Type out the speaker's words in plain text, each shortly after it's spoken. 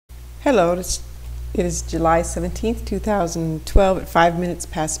Hello, it is July 17th, 2012 at 5 minutes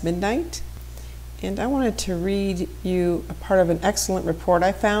past midnight. And I wanted to read you a part of an excellent report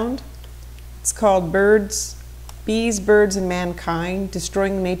I found. It's called Bees, Birds, and Mankind,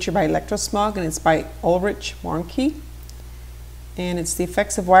 Destroying Nature by Electrosmog, and it's by Ulrich Warnke. And it's the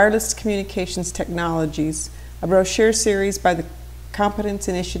effects of wireless communications technologies, a brochure series by the Competence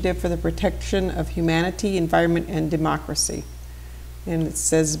Initiative for the Protection of Humanity, Environment, and Democracy. And it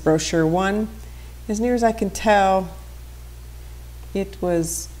says brochure 1. As near as I can tell, it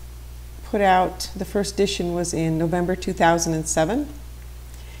was put out, the first edition was in November 2007.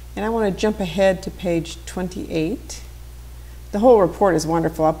 And I want to jump ahead to page 28. The whole report is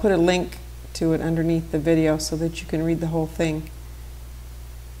wonderful. I'll put a link to it underneath the video so that you can read the whole thing.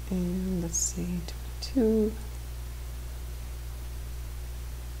 And let's see, 22.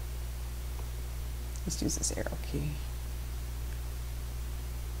 Let's use this arrow key.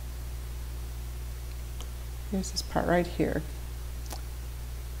 Here's this part right here.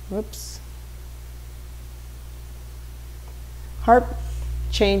 Whoops. HAARP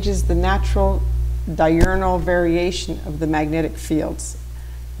changes the natural diurnal variation of the magnetic fields.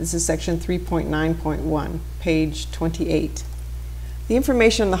 This is section 3.9.1, page 28. The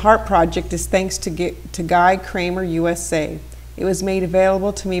information on the HAARP project is thanks to Guy Kramer, USA. It was made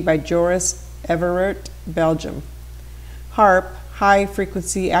available to me by Joris Everett, Belgium. HAARP, High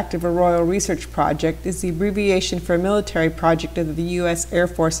Frequency Active Auroral Research Project, is the abbreviation for a military project of the U.S. Air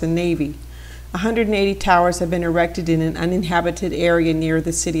Force and Navy. 180 towers have been erected in an uninhabited area near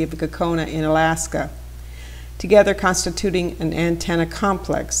the city of Gakona in Alaska, together constituting an antenna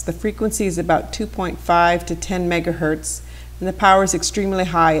complex. The frequency is about 2.5 to 10 megahertz, and the power is extremely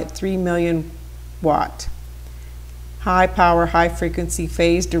high at 3 million watt. High power, high frequency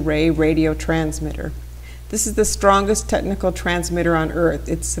phased array radio transmitter. This is the strongest technical transmitter on Earth.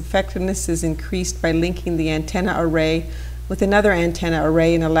 Its effectiveness is increased by linking the antenna array with another antenna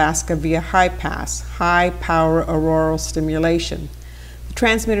array in Alaska via high-pass, high-power auroral stimulation. The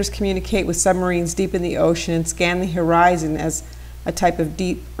transmitters communicate with submarines deep in the ocean and scan the horizon as a type of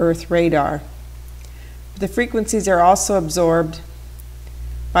deep Earth radar. The frequencies are also absorbed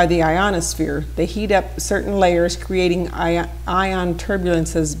by the ionosphere. They heat up certain layers, creating ion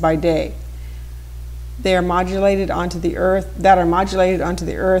turbulences by day. They are modulated onto the Earth,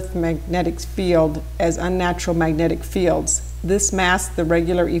 magnetic field as unnatural magnetic fields. This masks the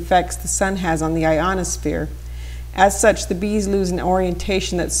regular effects the sun has on the ionosphere. As such, the bees lose an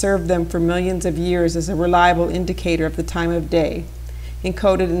orientation that served them for millions of years as a reliable indicator of the time of day,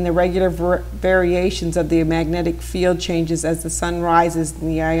 encoded in the regular variations of the magnetic field changes as the sun rises and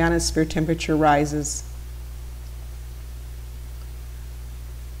the ionosphere temperature rises.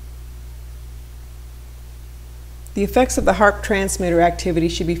 The effects of the HAARP transmitter activity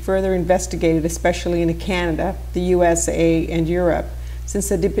should be further investigated, especially in Canada, the USA, and Europe, since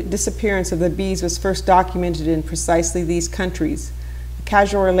the disappearance of the bees was first documented in precisely these countries. A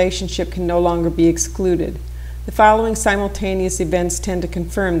causal relationship can no longer be excluded. The following simultaneous events tend to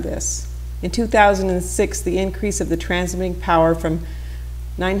confirm this. In 2006, the increase of the transmitting power from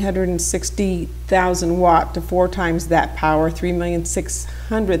 960,000 watt to 4 times that power,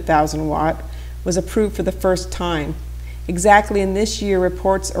 3,600,000 watt, was approved for the first time. Exactly in this year,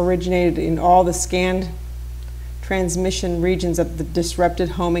 reports originated in all the scanned transmission regions of the disrupted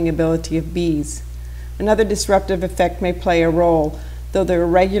homing ability of bees. Another disruptive effect may play a role. Though the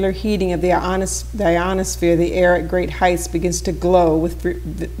irregular heating of the ionosphere, the air at great heights begins to glow with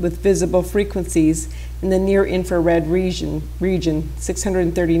visible frequencies in the near-infrared region,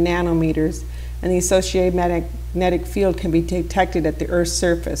 630 nanometers, and the associated magnetic field can be detected at the Earth's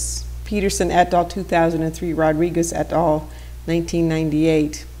surface. Peterson et al. 2003, Rodriguez et al.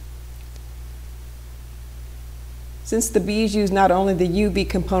 1998. Since the bees use not only the UV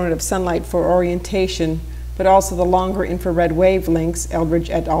component of sunlight for orientation, but also the longer infrared wavelengths, Eldridge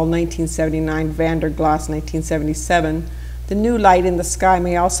et al. 1979, Van der Glas 1977, the new light in the sky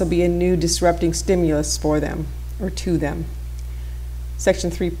may also be a new disrupting stimulus for them, or to them. Section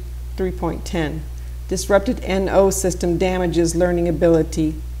 3.10. Disrupted NO system damages learning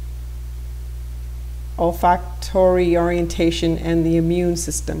ability, olfactory orientation, and the immune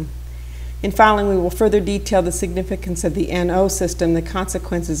system. In following, we will further detail the significance of the NO system, the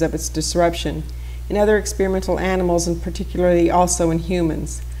consequences of its disruption in other experimental animals, and particularly also in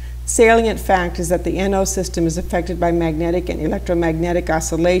humans. The salient fact is that the NO system is affected by magnetic and electromagnetic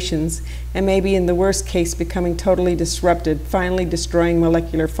oscillations and may be, in the worst case, becoming totally disrupted, finally destroying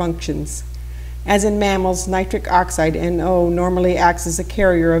molecular functions. As in mammals, nitric oxide, NO, normally acts as a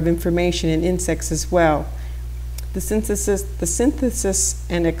carrier of information in insects as well. The synthesis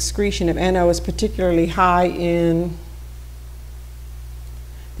and excretion of NO is particularly high in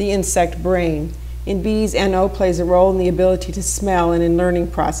the insect brain. In bees, NO plays a role in the ability to smell and in learning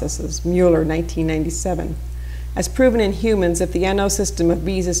processes. Mueller, 1997. As proven in humans, if the NO system of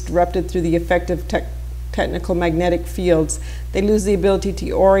bees is disrupted through the effect of technical magnetic fields, they lose the ability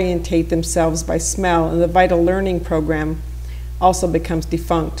to orientate themselves by smell, and the vital learning program also becomes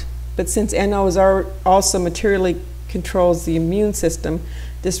defunct. But since NO is also materially controls the immune system,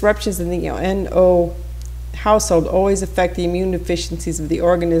 disruptions in the NO household always affect the immune deficiencies of the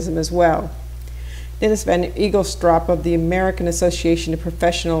organism as well. Dennis van Egelstrop of the American Association of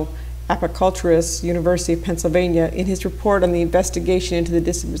Professional Apiculturists, University of Pennsylvania, in his report on the investigation into the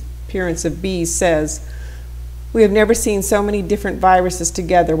disappearance of bees says, "We have never seen so many different viruses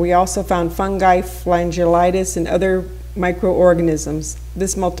together. We also found fungi, flagellitis, and other microorganisms.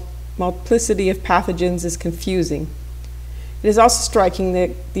 This multiplicity of pathogens is confusing. It is also striking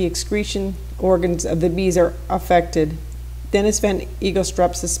that the excretion organs of the bees are affected. Dennis van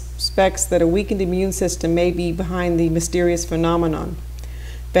Egelstrop suspects that a weakened immune system may be behind the mysterious phenomenon."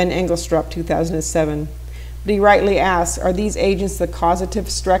 Van Engelstrop, 2007. But he rightly asks, are these agents the causative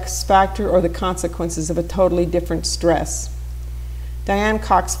stress factor or the consequences of a totally different stress? Diane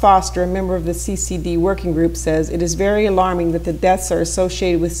Cox Foster, a member of the CCD working group, says, "It is very alarming that the deaths are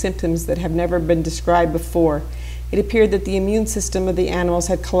associated with symptoms that have never been described before. It appeared that the immune system of the animals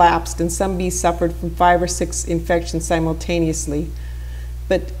had collapsed and some bees suffered from 5 or 6 infections simultaneously.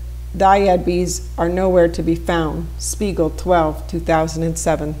 But dyad bees are nowhere to be found." Spiegel, 12,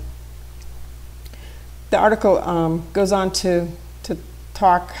 2007. The article goes on to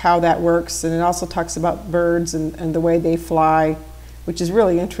talk how that works, and it also talks about birds and the way they fly, which is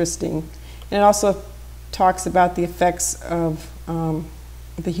really interesting. And it also talks about the effects of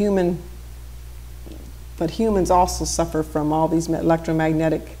the human, but humans also suffer from all these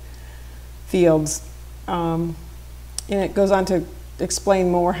electromagnetic fields. And it goes on to explain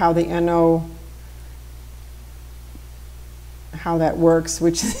more how the NO, how that works,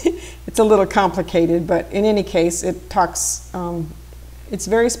 which it's a little complicated, but in any case, it talks, it's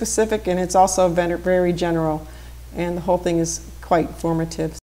very specific and it's also very general, and the whole thing is quite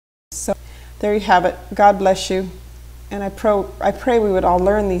formative. So there you have it. God bless you, and I pray we would all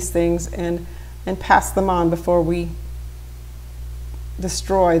learn these things and pass them on before we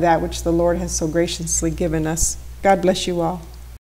destroy that which the Lord has so graciously given us. God bless you all.